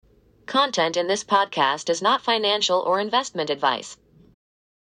Content in this podcast is not financial or investment advice.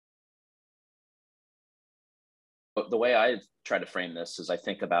 The way I try to frame this is I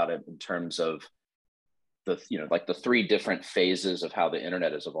think about it in terms of the three different phases of how the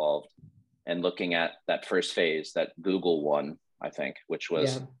internet has evolved, and looking at that first phase that Google won, I think, which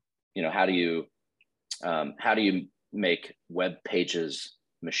was, how do you make web pages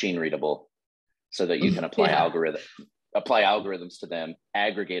machine readable so that you can apply algorithms to them,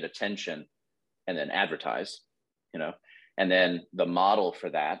 aggregate attention, and then advertise, and then the model for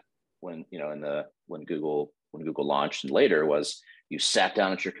that when Google launched and later was you sat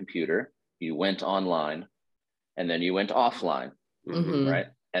down at your computer, you went online, and then you went offline, right?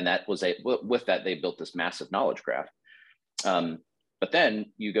 And that was with that, they built this massive knowledge graph. But then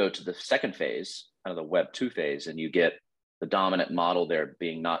you go to the second phase, kind of the Web 2 phase, and you get the dominant model there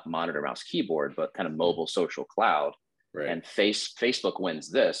being not monitor, mouse, keyboard, but kind of mobile social cloud. Right. And Facebook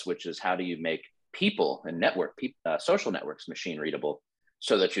wins this, which is how do you make people and social networks machine readable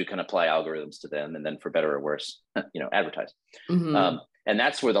so that you can apply algorithms to them, and then for better or worse, advertise. And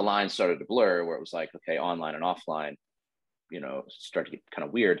that's where the line started to blur, where it was like, okay, online and offline, start to get kind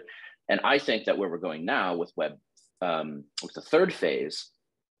of weird. And I think that where we're going now with with the third phase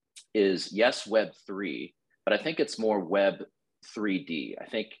is, yes, Web 3, but I think it's more Web 3D. I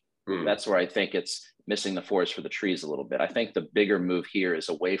think that's where I think it's missing the forest for the trees a little bit. I think the bigger move here is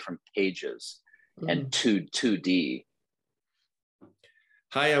away from pages and 2D.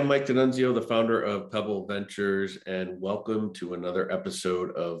 Hi, I'm Mike D'Annunzio, the founder of Pebble Ventures, and welcome to another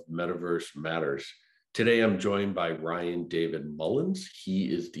episode of Metaverse Matters. Today, I'm joined by Ryan David Mullins. He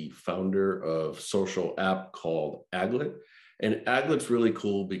is the founder of a social app called Aglet. And Aglet's really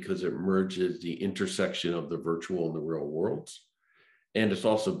cool because it merges the intersection of the virtual and the real worlds. And it's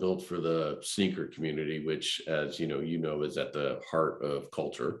also built for the sneaker community, which, as you know, is at the heart of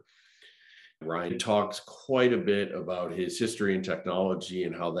culture. Ryan talks quite a bit about his history in technology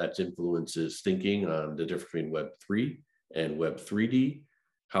and how that influences thinking on the difference between Web 3 and Web 3D,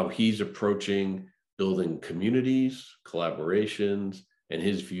 how he's approaching building communities, collaborations, and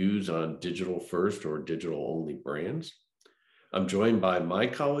his views on digital first or digital only brands. I'm joined by my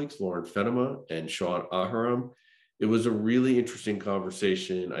colleagues, Lauren Fenema and Sean Aharam. It was a really interesting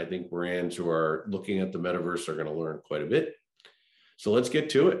conversation. I think brands who are looking at the metaverse are going to learn quite a bit. So let's get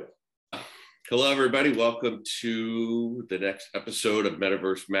to it. Hello, everybody. Welcome to the next episode of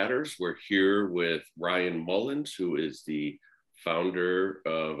Metaverse Matters. We're here with Ryan Mullins, who is the founder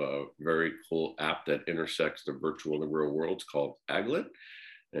of a very cool app that intersects the virtual and the real worlds called Aglet.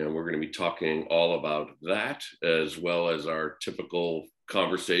 And we're going to be talking all about that, as well as our typical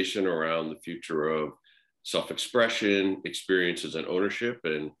conversation around the future of self-expression, experiences, and ownership,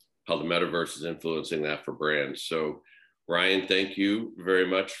 and how the metaverse is influencing that for brands. So Ryan, thank you very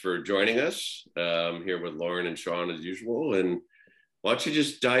much for joining us. Here with Lauren and Sean as usual. And why don't you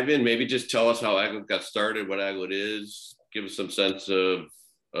just dive in, maybe just tell us how Aglet got started, what Aglet is, give us some sense of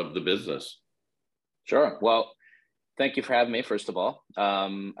the business. Sure. Well, thank you for having me, first of all.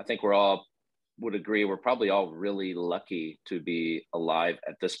 I think we're all would agree we're probably all really lucky to be alive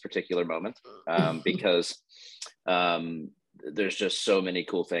at this particular moment because there's just so many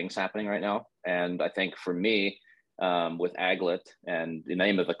cool ththings happening right now. And I think for me, with Aglet and the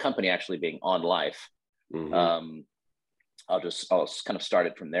name of the company actually being OnLife, I'll kind of start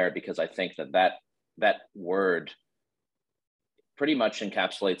it from there, because I think that word pretty much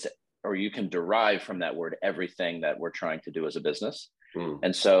encapsulates, or you can derive from that word everything that we're trying to do as a business.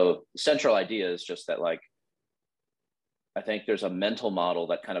 And so the central idea is just that, like, I think there's a mental model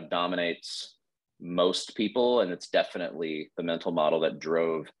that kind of dominates most people, and it's definitely the mental model that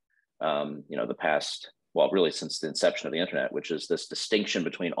drove, the past, well, really since the inception of the internet, which is this distinction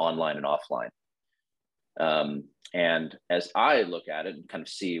between online and offline. And as I look at it and kind of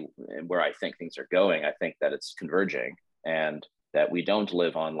see where I think things are going, I think that it's converging, and that we don't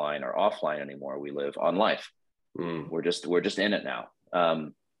live online or offline anymore. We live on life. We're just in it now.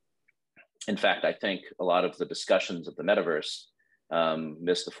 In fact, I think a lot of the discussions of the metaverse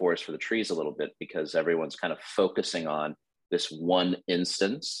miss the forest for the trees a little bit, because everyone's kind of focusing on this one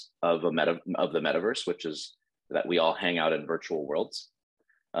instance of the metaverse, which is that we all hang out in virtual worlds.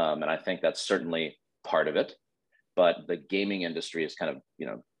 And I think that's certainly part of it. But the gaming industry has kind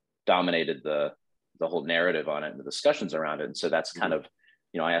of, dominated the whole narrative on it and the discussions around it. And so that's kind of,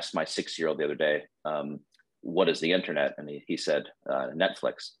 I asked my 6-year-old the other day, what is the internet? And he said,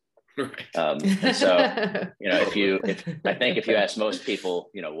 Netflix. Right. And so, if you ask most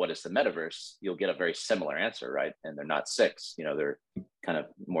people, what is the metaverse, you'll get a very similar answer, right? And they're not 6, they're kind of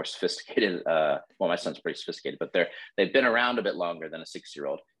more sophisticated. Well, my son's pretty sophisticated, but they've been around a bit longer than a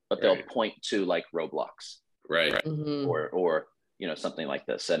 6-year-old. but they'll point to like Roblox, right? Or something like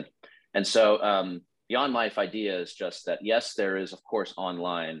this. And so the OnLife idea is just that, yes, there is of course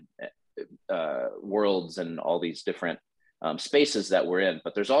online worlds and all these different spaces that we're in,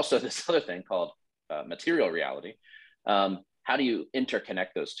 but there's also this other thing called material reality. How do you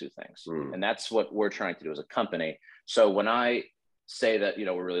interconnect those two things? And that's what we're trying to do as a company. So when I say that,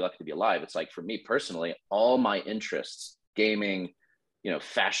 we're really lucky to be alive, it's like, for me personally, all my interests, gaming,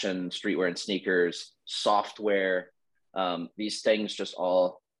 fashion, streetwear and sneakers, software, these things just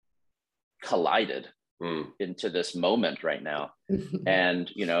all collided into this moment right now.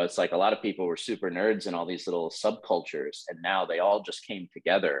 And, it's like a lot of people were super nerds in all these little subcultures, and now they all just came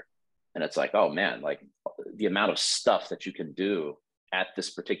together. And it's like, oh man, like the amount of stuff that you can do at this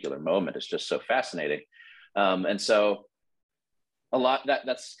particular moment is just so fascinating. And so a lot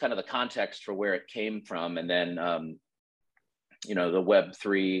that's kind of the context for where it came from. And then, the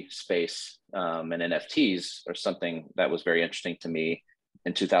Web3 space and NFTs are something that was very interesting to me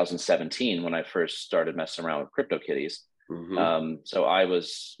in 2017 when I first started messing around with CryptoKitties. So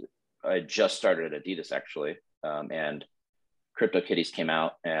I just started at Adidas actually, and CryptoKitties came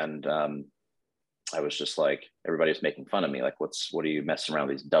out, and I was just like, everybody was making fun of me, like, what are you messing around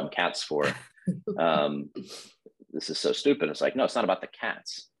with these dumb cats for? This is so stupid. It's like, no, it's not about the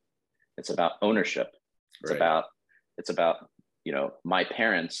cats. It's about ownership. It's about, my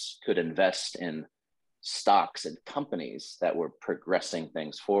parents could invest in stocks and companies that were progressing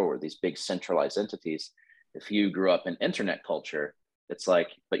things forward, these big centralized entities. If you grew up in internet culture, it's like,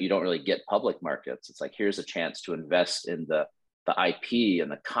 but you don't really get public markets. It's like, here's a chance to invest in the IP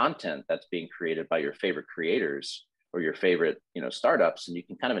and the content that's being created by your favorite creators or your favorite, startups. And you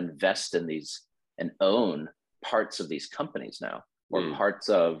can kind of invest in these and own parts of these companies now, or parts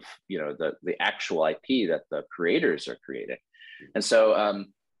of, the actual IP that the creators are creating. And so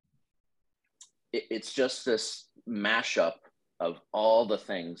it's just this mashup of all the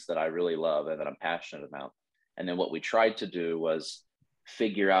things that I really love and that I'm passionate about. And then what we tried to do was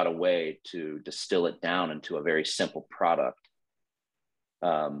figure out a way to distill it down into a very simple product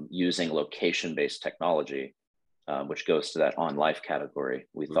using location-based technology, which goes to that OnLife category.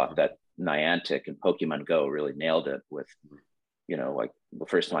 We thought that Niantic and Pokemon Go really nailed it with, like the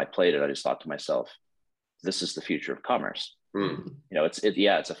first time I played it, I just thought to myself, this is the future of commerce.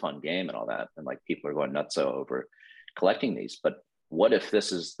 It's a fun game and all that. And like people are going nuts over collecting these, but what if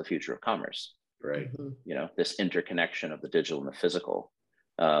this is the future of commerce? Right. This interconnection of the digital and the physical.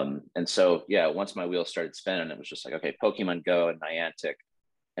 And so, once my wheels started spinning, it was just like, okay, Pokemon Go and Niantic,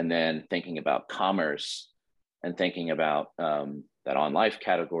 and then thinking about commerce and thinking about that OnLife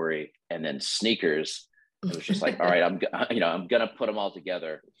category, and then sneakers. It was just like, all right, I'm going to put them all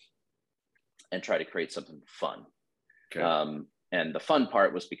together and try to create something fun. Okay. And the fun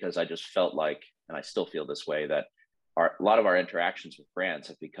part was because I just felt like, and I still feel this way, that a lot of our interactions with brands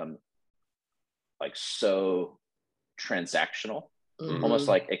have become like so transactional, almost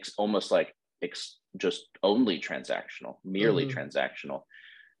like just only transactional, merely transactional,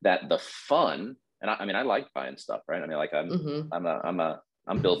 that the fun, and I like buying stuff, right? I mean, like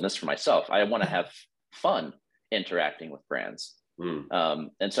I'm building this for myself. I want to have fun interacting with brands.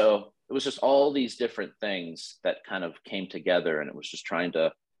 And so it was just all these different things that kind of came together, and it was just trying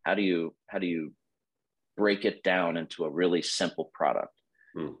to, how do you break it down into a really simple product?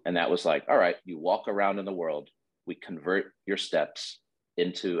 And that was like, all right, you walk around in the world, we convert your steps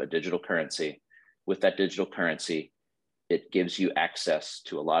into a digital currency. With that digital currency, it gives you access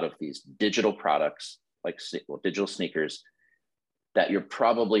to a lot of these digital products, like digital sneakers, that you're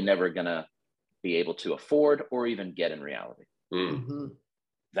probably never gonna be able to afford or even get in reality.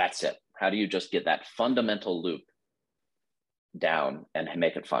 That's it. How do you just get that fundamental loop down and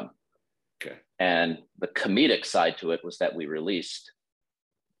make it fun? Okay. And the comedic side to it was that we released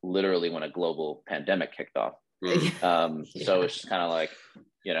literally when a global pandemic kicked off. So it's just kind of like,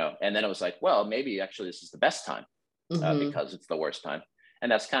 and then it was like, well, maybe actually this is the best time because it's the worst time.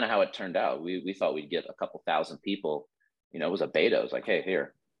 And that's kind of how it turned out. We thought we'd get a couple thousand people, it was a beta. It was like, hey,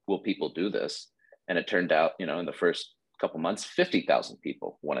 here, will people do this? And it turned out, in the first couple months, 50,000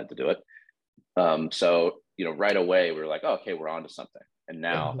 people wanted to do it. So, right away we were like, oh, okay, we're on to something. And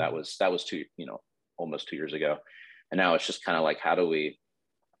now that was almost 2 years ago. And now it's just kind of like, how do we,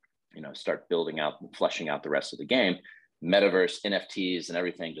 start building out and fleshing out the rest of the game? Metaverse, NFTs, and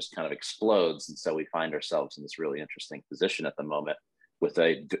everything just kind of explodes. And so we find ourselves in this really interesting position at the moment with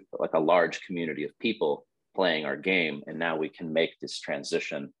a large community of people playing our game. And now we can make this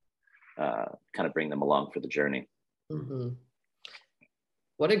transition, kind of bring them along for the journey.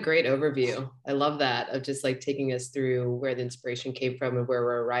 What a great overview. I love that, of just like taking us through where the inspiration came from and where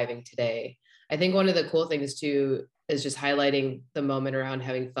we're arriving today. I think one of the cool things too is just highlighting the moment around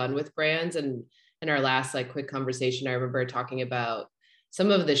having fun with brands. And in our last like quick conversation, I remember talking about some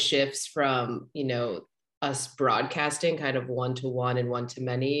of the shifts from, us broadcasting kind of one-to-one and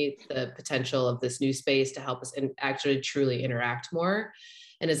one-to-many, the potential of this new space to help us actually truly interact more.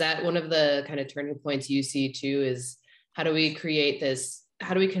 And is that one of the kind of turning points you see too, is how do we create this,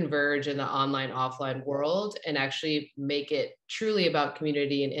 how do we converge in the online offline world and actually make it truly about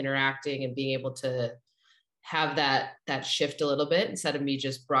community and interacting and being able to have that shift a little bit, instead of me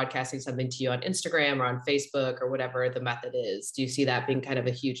just broadcasting something to you on Instagram or on Facebook or whatever the method is? Do you see that being kind of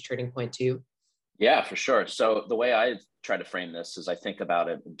a huge turning point too? Yeah, for sure. So the way I try to frame this is I think about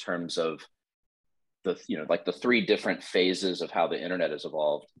it in terms of the three different phases of how the internet has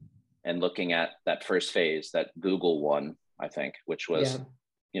evolved, and looking at that first phase that Google won, I think, which was,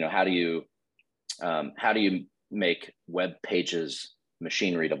 how do you make web pages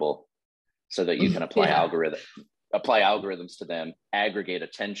machine readable so that you can apply algorithms to them, aggregate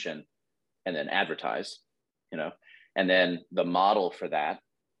attention, and then advertise, and then the model for that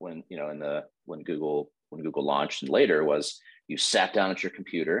when Google launched and later was, you sat down at your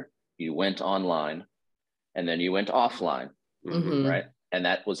computer, you went online, and then you went offline, right? And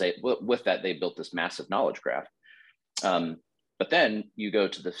that was with that, they built this massive knowledge graph. But then you go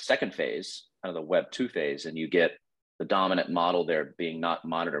to the second phase, kind of the Web 2 phase, and you get the dominant model there being not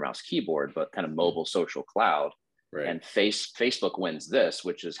monitor, mouse, keyboard, but kind of mobile social cloud. Right. And Facebook wins this,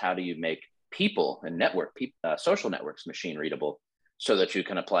 which is, how do you make people and social networks machine readable so that you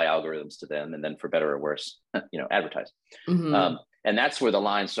can apply algorithms to them, and then for better or worse, advertise. And that's where the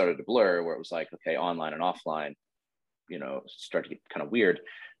line started to blur, where it was like, okay, online and offline, start to get kind of weird.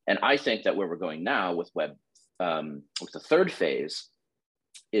 And I think that where we're going now with with the third phase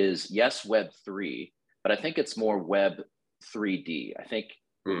is, yes, Web 3, but I think it's more Web 3D. I think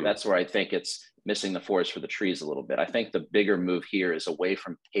that's where I think it's missing the forest for the trees a little bit. I think the bigger move here is away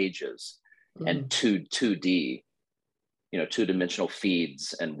from pages and 2D, two-dimensional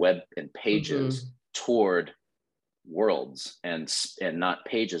feeds and web and pages toward worlds and not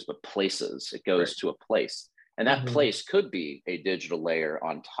pages, but places. It goes to a place. And that place could be a digital layer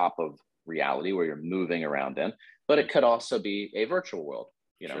on top of reality where you're moving around in, but it could also be a virtual world,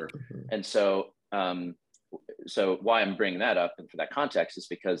 And so, so why I'm bringing that up and for that context is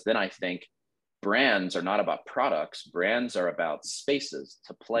because then I think brands are not about products. Brands are about spaces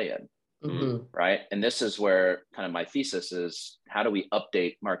to play in. Right. And this is where kind of my thesis is, how do we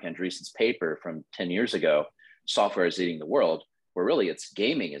update Mark Andreessen's paper from 10 years ago, Software is Eating the World, where really it's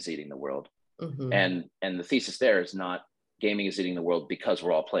gaming is eating the world. And the thesis there is not gaming is eating the world because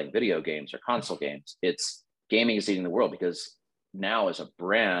we're all playing video games or console games. It's gaming is eating the world because now, as a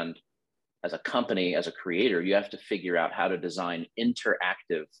brand, as a company, as a creator, you have to figure out how to design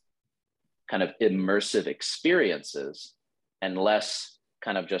interactive, kind of immersive experiences, and less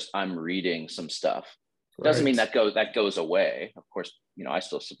kind of just, I'm reading some stuff. Doesn't mean that goes away. Of course, I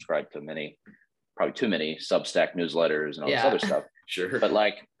still subscribe to probably too many Substack newsletters and all this other stuff. Sure. But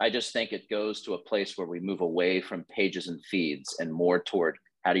I just think it goes to a place where we move away from pages and feeds and more toward,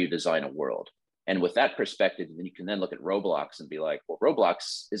 how do you design a world? And with that perspective, then you can then look at Roblox and be like, well,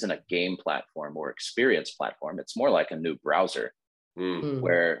 Roblox isn't a game platform or experience platform. It's more like a new browser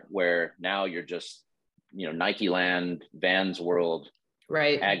where now you're just, Nike Land, Vans World,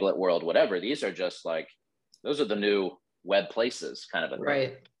 right, Aglet World, whatever. These are just those are the new web places, kind of a thing.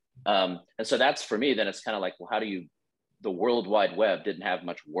 Right. And so that's, for me, then it's kind of like, well, the World Wide Web didn't have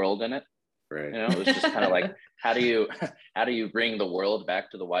much world in it. Right. It was just kind of like, how do you bring the world back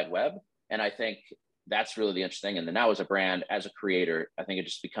to the wide web? And I think that's really the interesting. And then now, as a brand, as a creator, I think it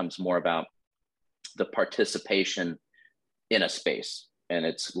just becomes more about the participation in a space. And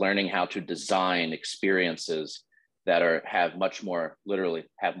it's learning how to design experiences that have much more, literally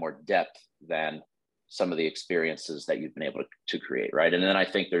have more depth than some of the experiences that you've been able to create, right? And then I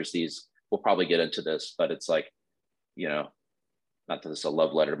think there's these, we'll probably get into this, but it's like, not that this is a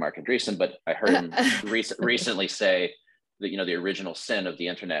love letter to Mark Andreessen, but I heard him recently say that, the original sin of the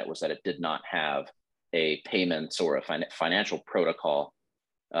internet was that it did not have a payments or a financial protocol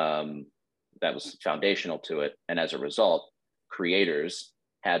that was foundational to it. And as a result, creators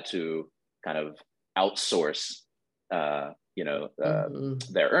had to kind of outsource their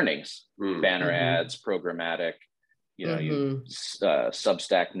earnings, banner ads, programmatic,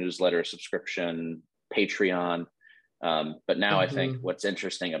 Substack newsletter subscription, Patreon. But now I think what's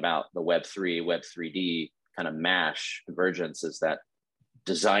interesting about the Web3, Web 3D kind of mash convergence is that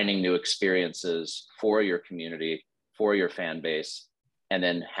designing new experiences for your community, for your fan base, and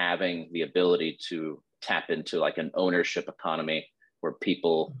then having the ability to tap into like an ownership economy where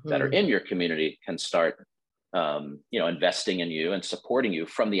people that are in your community can start, investing in you and supporting you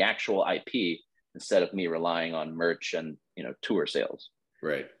from the actual IP instead of me relying on merch and, tour sales.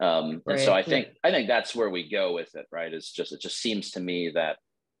 Right. And so I think that's where we go with it, right? It just seems to me that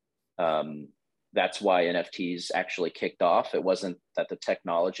that's why NFTs actually kicked off. It wasn't that the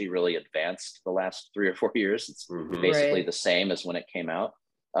technology really advanced the last 3 or 4 years. It's basically the same as when it came out.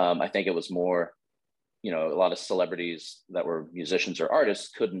 I think it was more, a lot of celebrities that were musicians or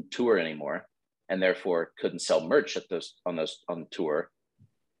artists couldn't tour anymore, and therefore couldn't sell merch on tour.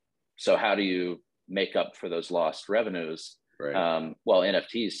 So how do you make up for those lost revenues? Right. Well,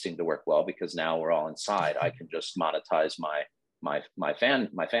 NFTs seem to work well because now we're all inside. I can just monetize my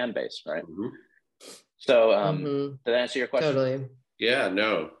fan base, right? So did that answer your question? Totally. Yeah,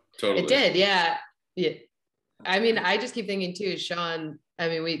 no, totally. It did, yeah. I mean, I just keep thinking too, Sean, I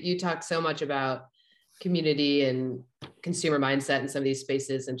mean, you talk so much about community and consumer mindset in some of these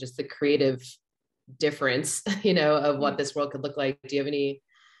spaces and just the creative difference, of what this world could look like. Do you have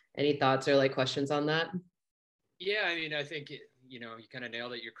any thoughts or like questions on that? Yeah, I mean, I think, you kind of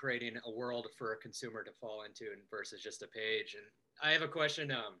nailed it. You're creating a world for a consumer to fall into versus just a page. And I have a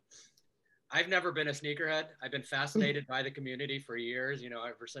question. I've never been a sneakerhead. I've been fascinated by the community for years,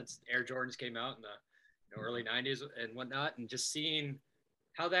 ever since Air Jordans came out in the early 90s and whatnot, and just seeing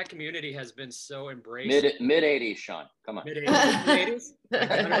how that community has been so embraced. Mid 80s, Sean. Come on. Mid 80s?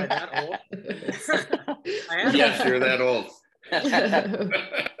 Am I that old? Yes, you're that old.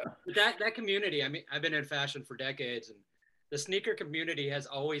 That community, I mean, I've been in fashion for decades, and the sneaker community has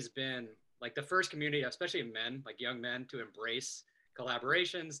always been like the first community, especially men, like young men, to embrace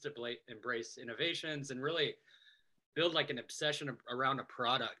collaborations, to embrace innovations, and really build like an obsession around a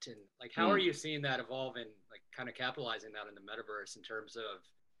product. And like, how are you seeing that evolve and like kind of capitalizing that in the metaverse in terms of,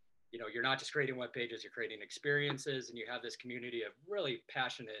 you're not just creating web pages, you're creating experiences, and you have this community of really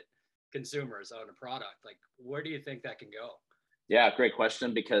passionate consumers on a product. Like, where do you think that can go? Yeah, great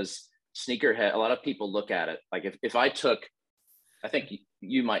question, because sneakerhead, a lot of people look at it like if I think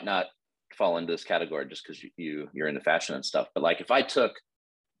you might not fall into this category just because you're into fashion and stuff, but like if I took,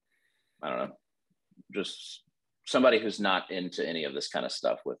 I don't know, just somebody who's not into any of this kind of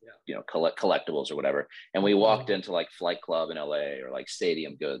stuff with collectibles or whatever, and we walked into like Flight Club in LA or like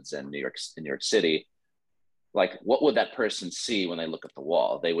Stadium Goods in New York City, like what would that person see when they look at the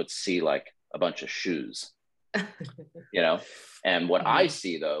wall? They would see like a bunch of shoes. And what I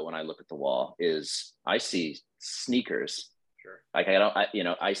see though when I look at the wall is I see sneakers. Sure. Like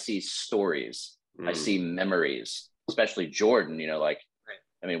I see stories. I see memories, especially Jordan.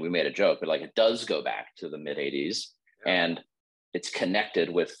 I mean, we made a joke, but like it does go back to the mid 80s, and it's connected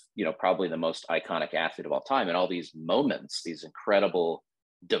with probably the most iconic athlete of all time, and all these moments, these incredible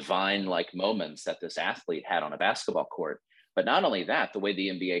divine like moments that this athlete had on a basketball court. But not only that, the way the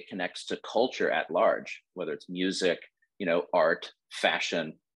NBA connects to culture at large, whether it's music, art,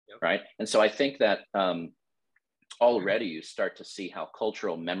 fashion, right? And so I think that already you start to see how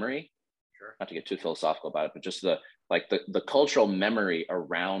cultural memory, not to get too philosophical about it, but just the cultural memory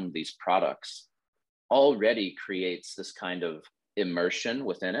around these products already creates this kind of immersion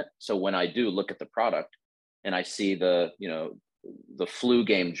within it. So when I do look at the product and I see the flu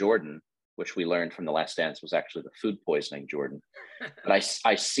game Jordan, which we learned from The Last Dance was actually the food poisoning Jordan. But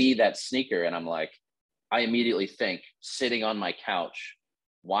I see that sneaker and I'm like, I immediately think sitting on my couch,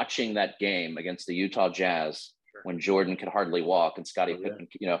 watching that game against the Utah Jazz when Jordan could hardly walk and Scottie Pippen,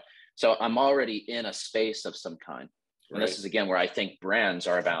 so I'm already in a space of some kind. And this is again, where I think brands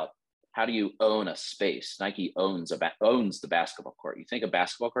are about, how do you own a space? Nike owns the basketball court. You think of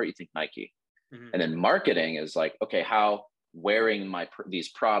basketball court, you think Nike. And then marketing is like, okay, how wearing these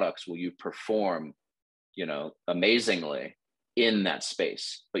products will you perform amazingly in that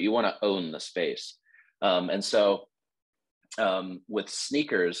space, but you want to own the space. And so with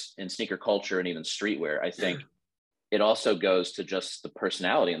sneakers and sneaker culture and even streetwear, I think it also goes to just the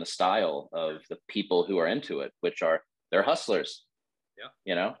personality and the style of the people who are into it, which they're hustlers.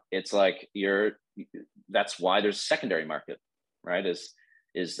 It's like that's why there's a secondary market, right?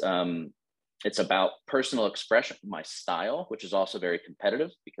 It's about personal expression, my style, which is also very competitive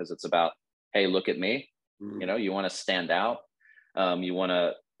because it's about, hey, look at me. You want to stand out. You want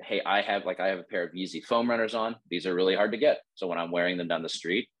to, hey, I have a pair of Yeezy foam runners on. These are really hard to get. So when I'm wearing them down the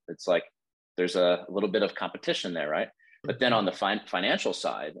street, it's like there's a little bit of competition there, right? But then on the financial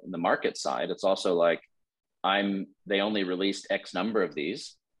side and the market side, it's also like they only released X number of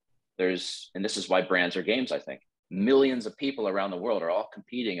these. And this is why brands are games, I think. Millions of people around the world are all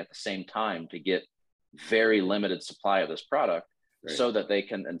competing at the same time to get very limited supply of this product. so that they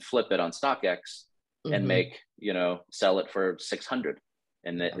can then flip it on StockX and make, sell it for 600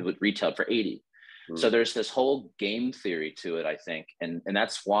 and it would retail for 80. So there's this whole game theory to it, I think. And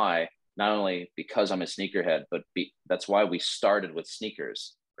that's why, not only because I'm a sneakerhead, but that's why we started with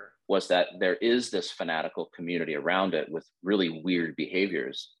sneakers, was that there is this fanatical community around it with really weird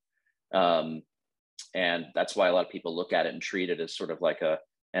behaviors. And that's why a lot of people look at it and treat it as sort of like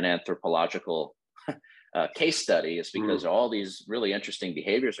an anthropological case study, is because all these really interesting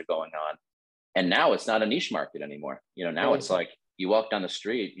behaviors are going on. And now it's not a niche market anymore. Now it's like you walk down the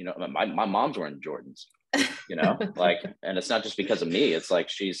street, my mom's wearing Jordans, like, and it's not just because of me. It's like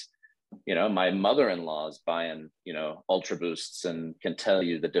she's, my mother-in-law is buying, Ultra Boosts and can tell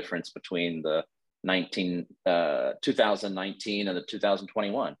you the difference between the 2019 and the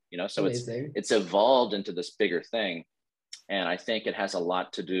 2021, so it's evolved into this bigger thing. And I think it has a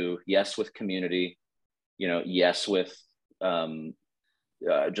lot to do, yes, with community, yes, with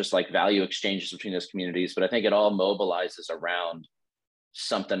just like value exchanges between those communities. But I think it all mobilizes around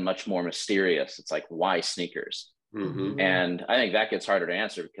something much more mysterious. It's like, why sneakers? And I think that gets harder to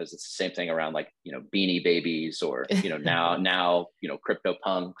answer because it's the same thing around like, Beanie Babies or, now, crypto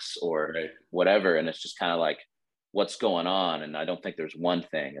punks or whatever. And it's just kind of like, what's going on? And I don't think there's one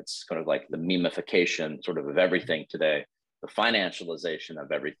thing. It's kind of like the memification sort of everything today, the financialization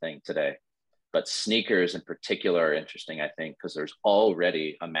of everything today. But sneakers in particular are interesting, I think, because there's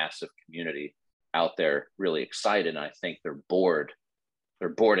already a massive community out there really excited. And I think they're bored. They're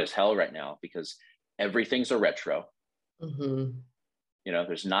bored as hell right now because everything's a retro.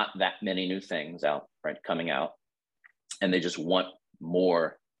 There's not that many new things out, coming out. And they just want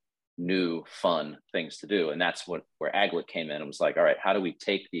more new, fun things to do. And that's where Aglet came in and was like, all right, how do we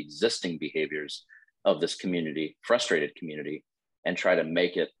take the existing behaviors of this community, frustrated community, and try to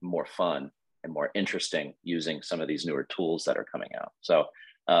make it more fun and more interesting using some of these newer tools that are coming out. So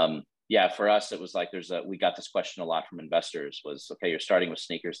for us, it was like, we got this question a lot from investors was, okay, you're starting with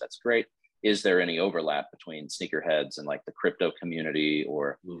sneakers. That's great. Is there any overlap between sneakerheads and like the crypto community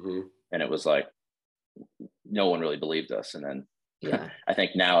or, and it was like, no one really believed us. And then I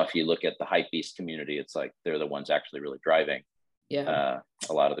think now if you look at the hypebeast community, it's like, they're the ones actually really driving a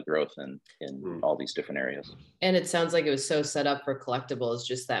lot of the growth in all these different areas. And it sounds like it was so set up for collectibles,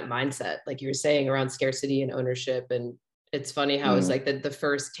 just that mindset, like you were saying, around scarcity and ownership. And it's funny how it's like the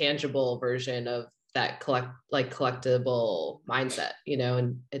first tangible version of that collectible mindset,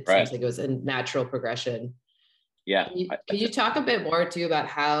 and it seems like it was a natural progression. Can you talk a bit more too about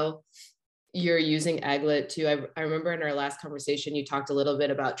how you're using Aglet too? I remember in our last conversation, you talked a little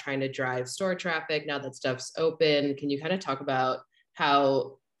bit about trying to drive store traffic now that stuff's open. Can you kind of talk about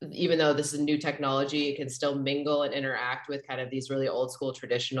how, even though this is new technology, it can still mingle and interact with kind of these really old school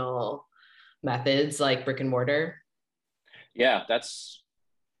traditional methods like brick and mortar? Yeah, that's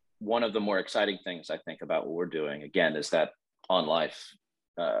one of the more exciting things I think about what we're doing, again, is that OnLife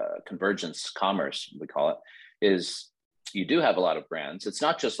convergence commerce, we call it, is you do have a lot of brands. It's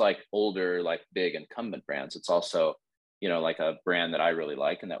not just like older, like big incumbent brands. It's also, like a brand that I really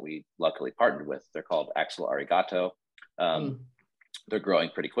like and that we luckily partnered with. They're called Axel Arigato. They're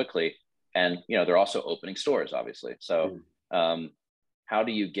growing pretty quickly. And, they're also opening stores, obviously. So how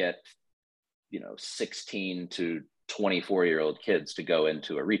do you get, 16 to 24-year-old kids to go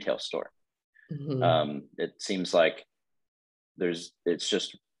into a retail store? It seems like there's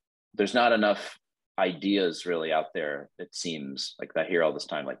not enough ideas really out there. It seems like I hear all this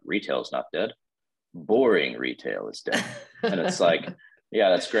time, like retail is not dead, boring retail is dead. And it's like, yeah,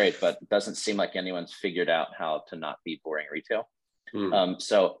 that's great, but it doesn't seem like anyone's figured out how to not be boring retail.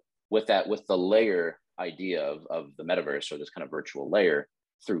 So with the layer idea of the metaverse, or this kind of virtual layer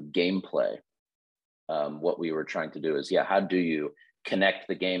through gameplay, what we were trying to do is, how do you connect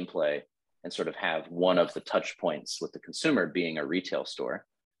the gameplay and sort of have one of the touch points with the consumer being a retail store?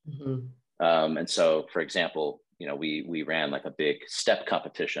 And so, for example, we ran like a big step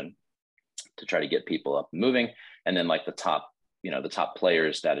competition to try to get people up and moving. And then like the top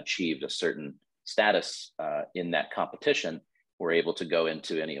players that achieved a certain status in that competition were able to go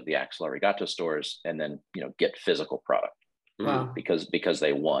into any of the Axel Arigato stores and then, get physical product. Because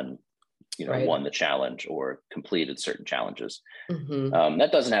they won, won the challenge or completed certain challenges. That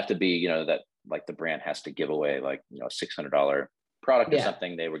doesn't have to be, that like the brand has to give away like, a $600 product or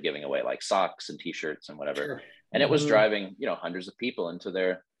something. They were giving away like socks and t-shirts and whatever. And it was driving, hundreds of people into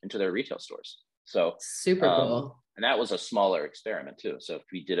their retail stores. So super cool. And that was a smaller experiment too. So if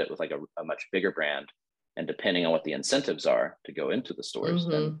we did it with like a much bigger brand, and depending on what the incentives are to go into the stores,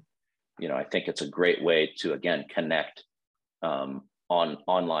 then, I think it's a great way to, again, connect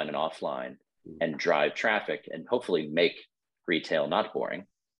online and offline and drive traffic and hopefully make retail not boring.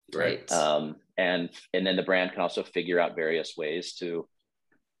 Right. And then the brand can also figure out various ways to,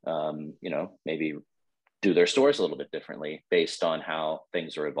 maybe do their stores a little bit differently based on how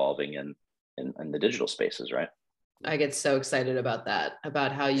things are evolving in the digital spaces, right? I get so excited about that,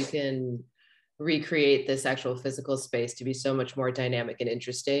 about how you can recreate this actual physical space to be so much more dynamic and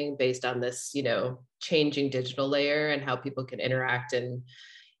interesting based on this, changing digital layer, and how people can interact and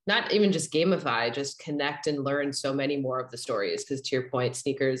not even just gamify, just connect and learn so many more of the stories. Because to your point,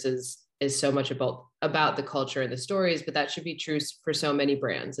 sneakers is so much about the culture and the stories, but that should be true for so many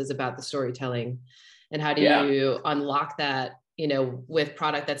brands, is about the storytelling. And how do you unlock that, with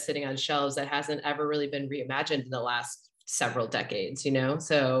product that's sitting on shelves that hasn't ever really been reimagined in the last several decades,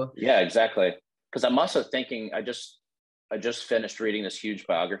 So yeah, exactly. Because I'm also thinking, I just finished reading this huge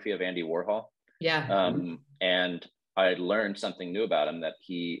biography of Andy Warhol. Yeah. And I learned something new about him, that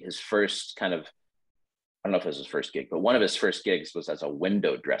his first kind of, I don't know if it was his first gig, but one of his first gigs was as a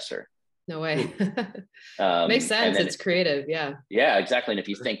window dresser. No way. Makes sense. It's creative. Yeah. Yeah, exactly. And if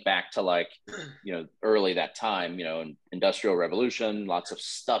you think back to early that time, Industrial Revolution, lots of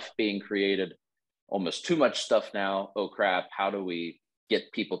stuff being created, almost too much stuff now. Oh crap, how do we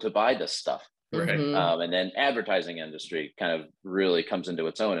get people to buy this stuff? Right. And then advertising industry kind of really comes into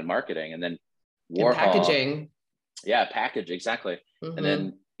its own in marketing. And then Warhol. And packaging. Yeah, package, exactly. And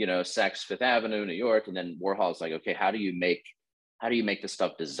then, Saks Fifth Avenue, New York. And then Warhol's like, okay, how do you make this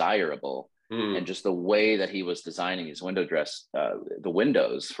stuff desirable? And just the way that he was designing these the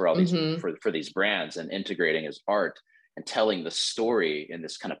windows for all these, for these brands, and integrating his art and telling the story in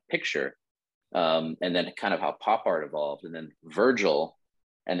this kind of picture. And then kind of how pop art evolved, and then Virgil.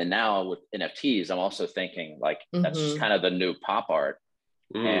 And then now with NFTs, I'm also thinking that's just kind of the new pop art.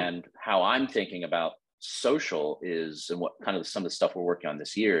 And how I'm thinking about social is, and what kind of some of the stuff we're working on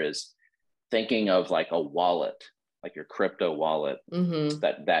this year is thinking of like a wallet, like your crypto wallet,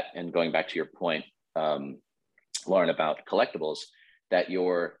 that, and going back to your point, Lauren, about collectibles, that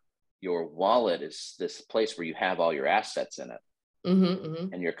your wallet is this place where you have all your assets in it.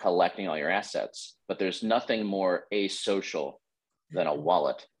 And you're collecting all your assets, but there's nothing more asocial than a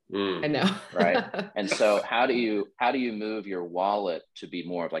wallet. I know. Right. And so how do you move your wallet to be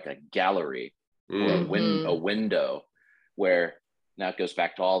more of like a gallery or a window, where now it goes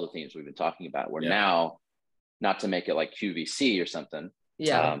back to all the themes we've been talking about, where now, not to make it like QVC or something,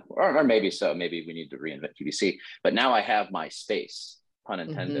 or maybe we need to reinvent QVC, but now I have my space, pun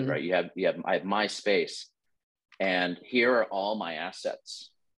intended, right? I have my space, and here are all my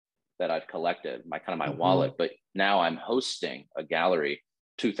assets that I've collected, my wallet. But now I'm hosting a gallery,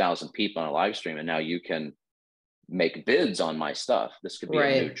 2,000 people on a live stream, and now you can make bids on my stuff. This could be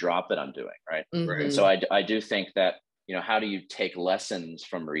a new drop that I'm doing, right? And so I do think that, how do you take lessons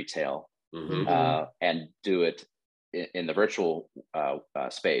from retail and do it in the virtual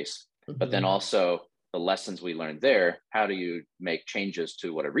space, but then also the lessons we learned there, how do you make changes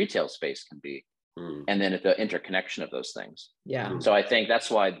to what a retail space can be? And then the interconnection of those things. Yeah. So I think that's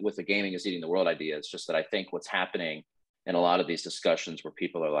why with the gaming is eating the world idea, it's just that I think what's happening in a lot of these discussions where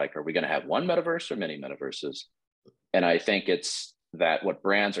people are like, are we going to have one metaverse or many metaverses? And I think it's that what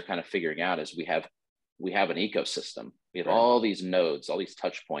brands are kind of figuring out is we have an ecosystem. We have all these nodes, all these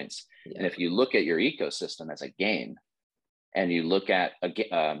touch points. And if you look at your ecosystem as a game, and you look at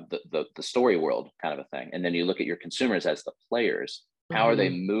the story world kind of a thing, and then you look at your consumers as the players, how are they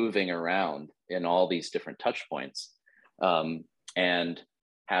moving around in all these different touch points? And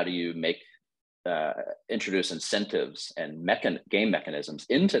how do you introduce incentives and game mechanisms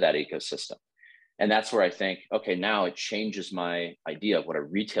into that ecosystem? And that's where I think, okay, now it changes my idea of what a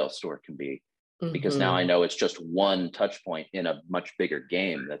retail store can be, because now I know it's just one touch point in a much bigger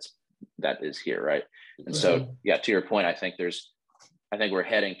game that is here, right? And so, yeah, to your point, I think we're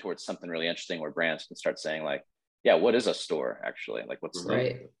heading towards something really interesting where brands can start saying like, yeah, what is a store actually? Like, what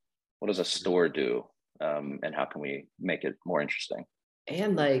does a store do? And how can we make it more interesting?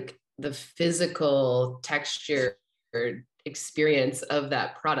 And like the physical texture experience of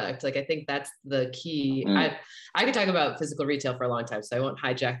that product. Like, I think that's the key. I could talk about physical retail for a long time, so I won't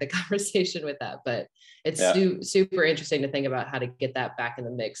hijack the conversation with that, but it's super interesting to think about how to get that back in the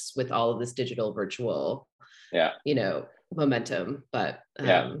mix with all of this digital virtual, momentum. But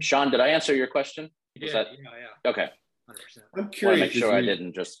Sean, did I answer your question? Yeah. Okay. 100%. I'm curious. Make sure I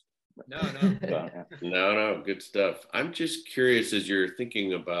didn't just. No, good stuff. I'm just curious, as you're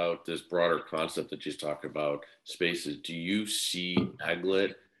thinking about this broader concept that you talked about spaces, do you see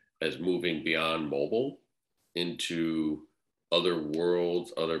Aglet as moving beyond mobile into other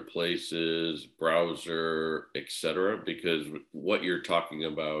worlds, other places, browser, etc.? Because what you're talking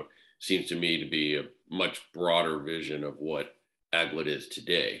about seems to me to be much broader vision of what Aglet is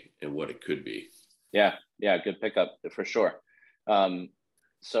today and what it could be. Yeah, good pickup for sure.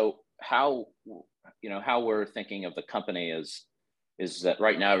 So how we're thinking of the company is that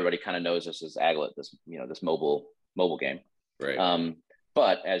right now everybody kind of knows us as Aglet, this mobile game. Right.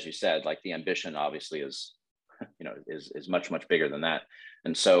 But as you said, like the ambition obviously is much, much bigger than that.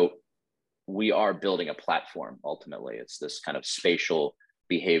 And so we are building a platform. Ultimately, it's this kind of spatial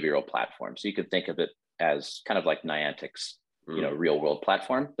behavioral platform. So you could think of it as kind of like Niantic's, real world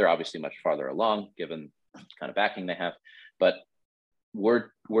platform. They're obviously much farther along given kind of backing they have, but we're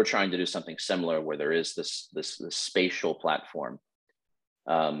trying to do something similar where there is this spatial platform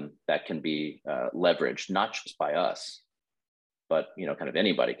that can be leveraged, not just by us, but kind of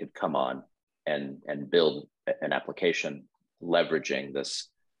anybody could come on and build an application leveraging this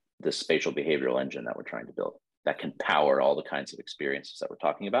spatial behavioral engine that we're trying to build that can power all the kinds of experiences that we're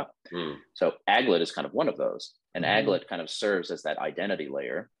talking about. So Aglet is kind of one of those, and Aglet kind of serves as that identity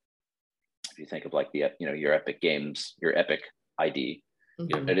layer. If you think of like the your Epic Games, your Epic ID,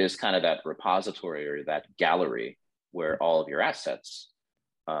 it is kind of that repository or that gallery where all of your assets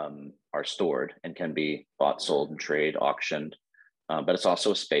are stored and can be bought, sold, and trade, auctioned. But it's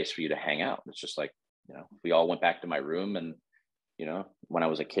also a space for you to hang out. It's just like, we all went back to my room and, when I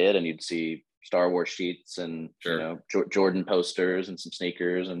was a kid, and you'd see Star Wars sheets and, Jordan posters and some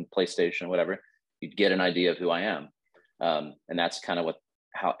sneakers and PlayStation, whatever, you'd get an idea of who I am. And that's kind of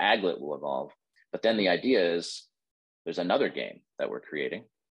how Aglet will evolve. But then the idea is there's another game that we're creating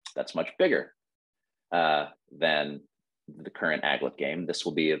that's much bigger than the current Aglet game. This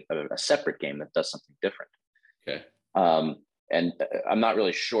will be a separate game that does something different. Okay. And I'm not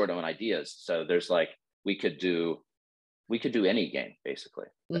really short on ideas. So there's like, we could do any game basically.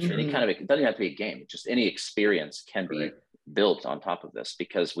 Any kind of, it doesn't have to be a game. Just any experience can be built on top of this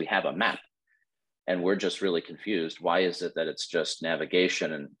because we have a map, and we're just really confused. Why is it that it's just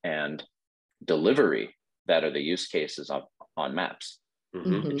navigation and delivery that are the use cases on maps?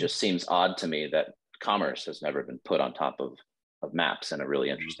 It just seems odd to me that commerce has never been put on top of maps in a really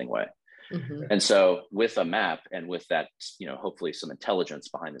interesting way. And so with a map and with that, hopefully some intelligence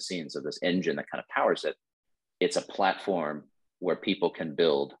behind the scenes of this engine that kind of powers it, it's a platform where people can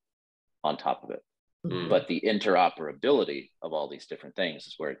build on top of it. But the interoperability of all these different things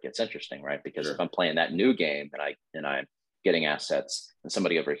is where it gets interesting, right? Because if I'm playing that new game and I'm getting assets, and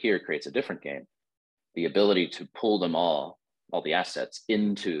somebody over here creates a different game, the ability to pull them all the assets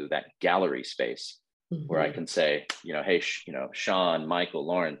into that gallery space where I can say, hey, Sean, Michael,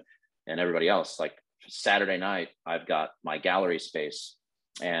 Lauren, and everybody else, like Saturday night, I've got my gallery space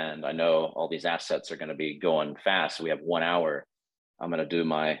and I know all these assets are going to be going fast. We have 1 hour. I'm going to do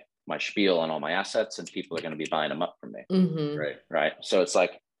my spiel on all my assets and people are going to be buying them up from me. Right. So it's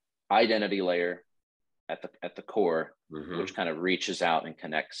like identity layer at the core, which kind of reaches out and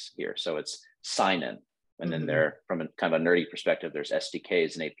connects here. So it's sign in. And then there, from a kind of a nerdy perspective, there's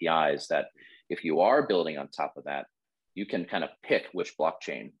SDKs and APIs that if you are building on top of that, you can kind of pick which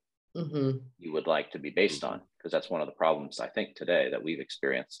blockchain you would like to be based on, because that's one of the problems I think today that we've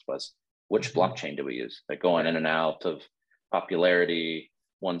experienced was which blockchain do we use? They're going in and out of popularity.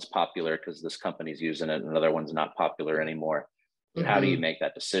 One's popular because this company's using it, and another one's not popular anymore. How do you make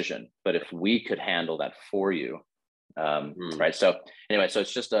that decision? But if we could handle that for you, right? So anyway, so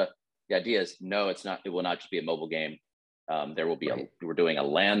it's just the idea is no, it's not. It will not just be a mobile game. There will be we're doing a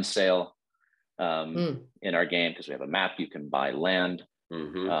land sale in our game because we have a map. You can buy land.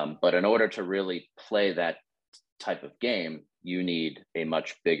 But in order to really play that type of game, you need a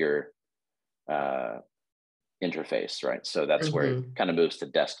much bigger interface, right? So that's where it kind of moves to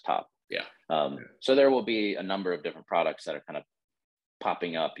desktop. So there will be a number of different products that are kind of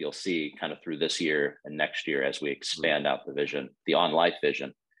popping up. You'll see kind of through this year and next year as we expand out the vision, the OnLife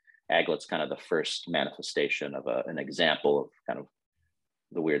vision. Aglet's kind of the first manifestation of an example of kind of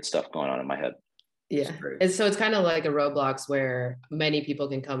the weird stuff going on in my head. Yeah. And so it's kind of like a Roblox where many people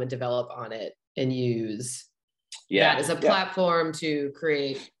can come and develop on it and use that as a platform to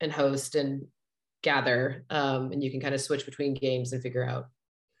create and host and gather. And you can kind of switch between games and figure out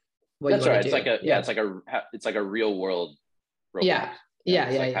what That's you want right. to do. It's like a real world Roblox.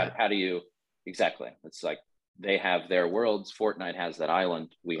 How do you exactly? It's like they have their worlds. Fortnite has that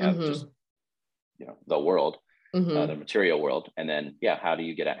island. We have just the world, the material world, and then how do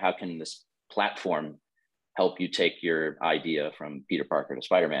you get at? How can this platform help you take your idea from Peter Parker to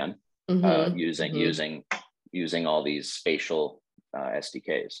Spider-Man using all these spatial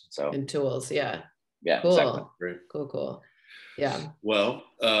SDKs and tools? Cool. Exactly. Great. Cool. Well,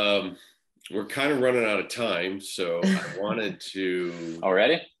 we're kind of running out of time, so I wanted to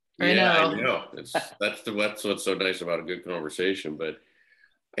already. I Yeah, I know. know. That's what's so nice about a good conversation. But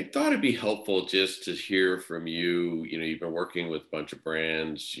I thought it'd be helpful just to hear from you. You know, you've been working with a bunch of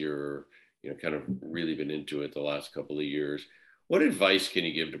brands. You're, kind of really been into it the last couple of years. What advice can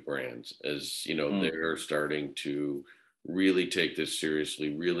you give to brands as, Mm. they're starting to really take this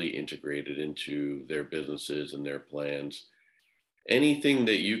seriously, really integrate it into their businesses and their plans? Anything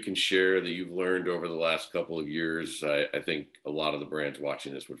that you can share that you've learned over the last couple of years, I think a lot of the brands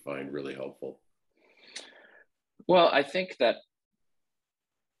watching this would find really helpful. Well, I think that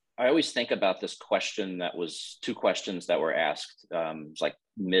I always think about this question that was two questions that were asked. It's like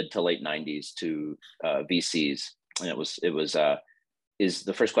mid to late '90s to VCs, and is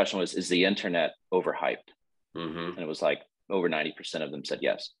the first question was, is the internet overhyped? Mm-hmm. And it was like over 90% of them said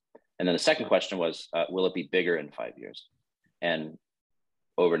yes. And then the second question was, will it be bigger in 5 years? And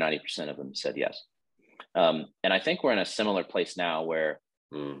over 90% of them said yes. And I think we're in a similar place now where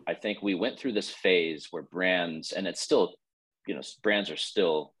I think we went through this phase where brands, and it's still, brands are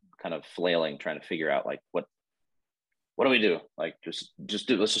still kind of flailing, trying to figure out like, what do we do? Like, just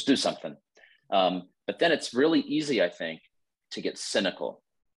do, let's just do something. But then it's really easy, I think, to get cynical.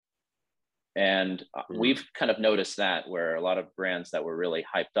 And we've kind of noticed that where a lot of brands that were really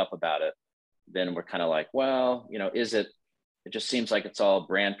hyped up about it, then we're kind of like, well, is it just seems like it's all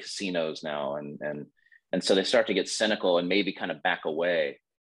brand casinos now. And so they start to get cynical and maybe kind of back away.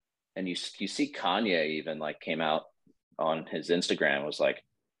 And you see Kanye even like came out on his Instagram, was like,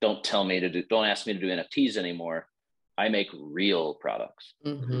 don't ask me to do NFTs anymore. I make real products.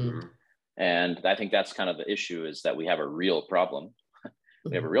 Mm-hmm. And I think that's kind of the issue, is that we have a real problem.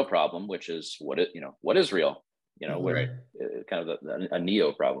 We have a real problem, which is what is real, where kind of a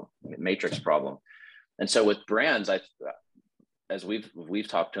Neo problem, Matrix problem. And so with brands, as we've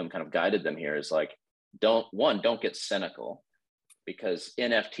talked to them, kind of guided them here, is like, don't get cynical, because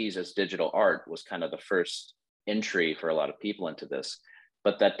NFTs as digital art was kind of the first entry for a lot of people into this.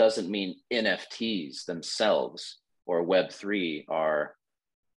 But that doesn't mean NFTs themselves or Web3 are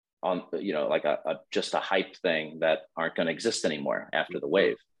on, like just a hype thing that aren't going to exist anymore after the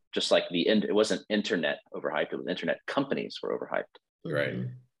wave. Just like it wasn't internet overhyped, it was internet companies were overhyped. Right.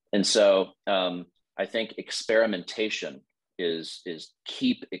 And so I think experimentation is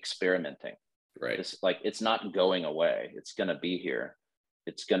keep experimenting. Right. It's not going away. It's going to be here.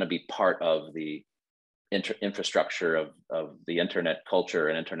 It's going to be part of the infrastructure of the internet culture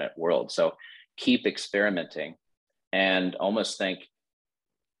and internet world. So keep experimenting, and almost think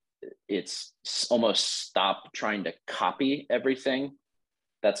it's almost stop trying to copy everything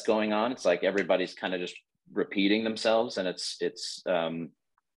that's going on. It's like everybody's kind of just repeating themselves, and it's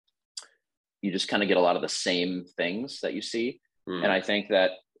you just kind of get a lot of the same things that you see. And I think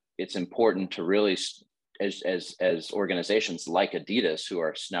that it's important to really, as organizations like Adidas, who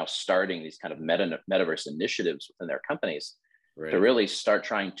are now starting these kind of metaverse initiatives within their companies, to really start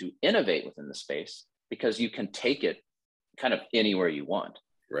trying to innovate within the space, because you can take it kind of anywhere you want.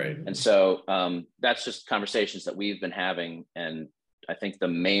 Right. And so that's just conversations that we've been having. And I think the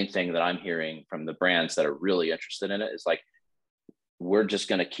main thing that I'm hearing from the brands that are really interested in it is like, we're just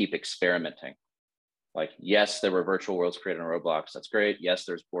going to keep experimenting. Like, yes, there were virtual worlds created on Roblox. That's great. Yes,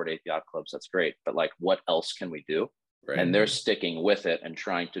 there's Bored Ape Yacht Clubs. That's great. But like, what else can we do? Right. And they're sticking with it and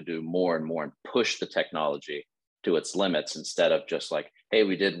trying to do more and more and push the technology to its limits, instead of just like, hey,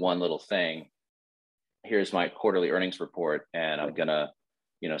 we did one little thing. Here's my quarterly earnings report, and I'm going to,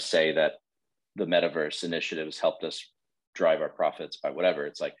 say that the metaverse initiatives helped us drive our profits by whatever.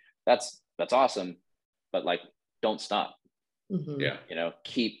 It's like, that's awesome, but like, don't stop. Yeah.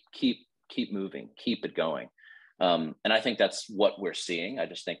 Keep moving, keep it going. And I think that's what we're seeing. I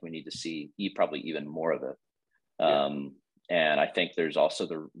just think we need to see probably even more of it. And I think there's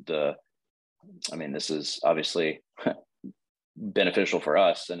also this is obviously beneficial for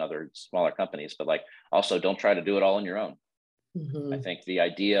us and other smaller companies, but like, also don't try to do it all on your own. I think the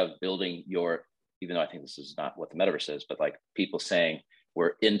idea of building even though I think this is not what the metaverse is, but like people saying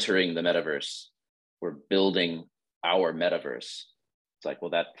we're entering the metaverse, we're building our metaverse. It's like,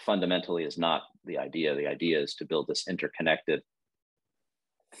 well, that fundamentally is not the idea. The idea is to build this interconnected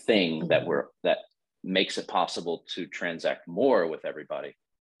thing that makes it possible to transact more with everybody.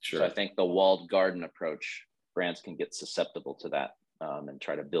 Sure. So I think the walled garden approach, brands can get susceptible to that and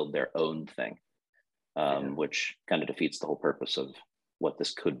try to build their own thing, which kind of defeats the whole purpose of what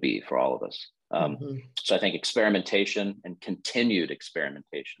this could be for all of us. So I think experimentation and continued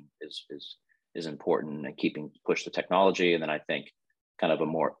experimentation is important, and push the technology. And then I think kind of a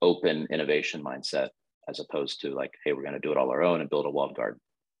more open innovation mindset, as opposed to like, hey, we're going to do it all our own and build a walled garden.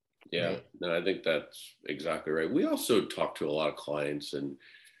 Yeah, no, I think that's exactly right. We also talk to a lot of clients, and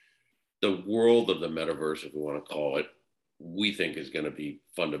the world of the metaverse, if we want to call it, we think is going to be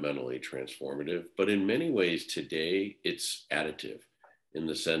fundamentally transformative. But in many ways today, it's additive in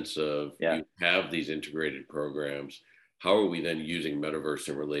the sense of you have these integrated programs. How are we then using metaverse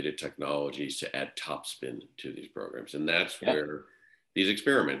and related technologies to add top spin to these programs? And that's where these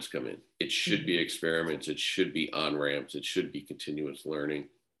experiments come in. It should be experiments. It should be on-ramps. It should be continuous learning.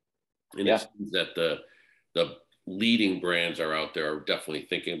 And it seems that the leading brands are out there are definitely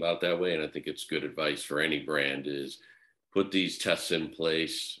thinking about that way. And I think it's good advice for any brand is put these tests in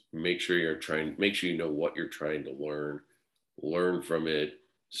place, make sure you know what you're trying to learn from it,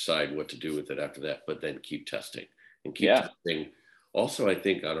 decide what to do with it after that, but then keep testing and keep testing. Also, I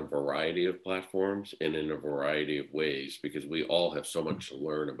think on a variety of platforms and in a variety of ways, because we all have so much to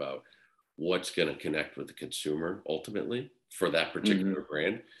learn about what's going to connect with the consumer ultimately for that particular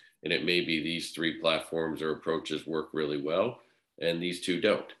brand. And it may be these three platforms or approaches work really well, and these two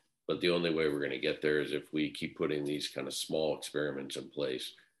don't. But the only way we're going to get there is if we keep putting these kind of small experiments in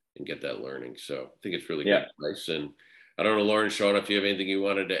place and get that learning. So I think it's really good advice. And I don't know, Lauren, Sean, if you have anything you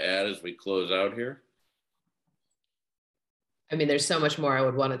wanted to add as we close out here. I mean, there's so much more I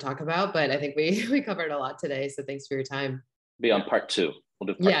would want to talk about, but I think we covered a lot today. So thanks for your time. Be on part two.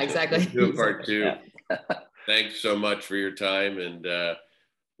 We'll do part two. Exactly. We'll do part two. Thanks so much for your time. And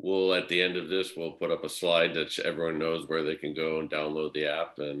we'll, at the end of this, we'll put up a slide that everyone knows where they can go and download the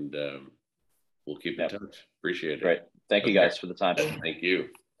app, and we'll keep in touch. Appreciate it. Great. Thank you guys for the time. Thank you.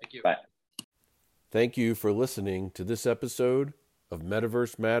 Thank you. Bye. Thank you for listening to this episode of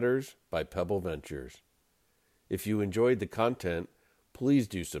Metaverse Matters by Pebble Ventures. If you enjoyed the content, please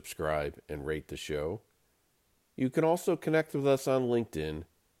do subscribe and rate the show. You can also connect with us on LinkedIn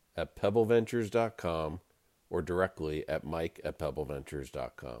at pebbleventures.com or directly at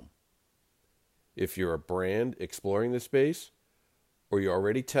mike@pebbleventures.com. If you're a brand exploring the space, or you're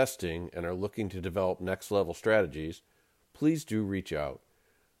already testing and are looking to develop next-level strategies, please do reach out.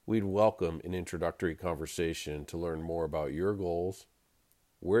 We'd welcome an introductory conversation to learn more about your goals,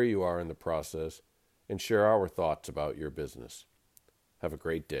 where you are in the process, and share our thoughts about your business. Have a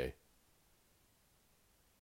great day.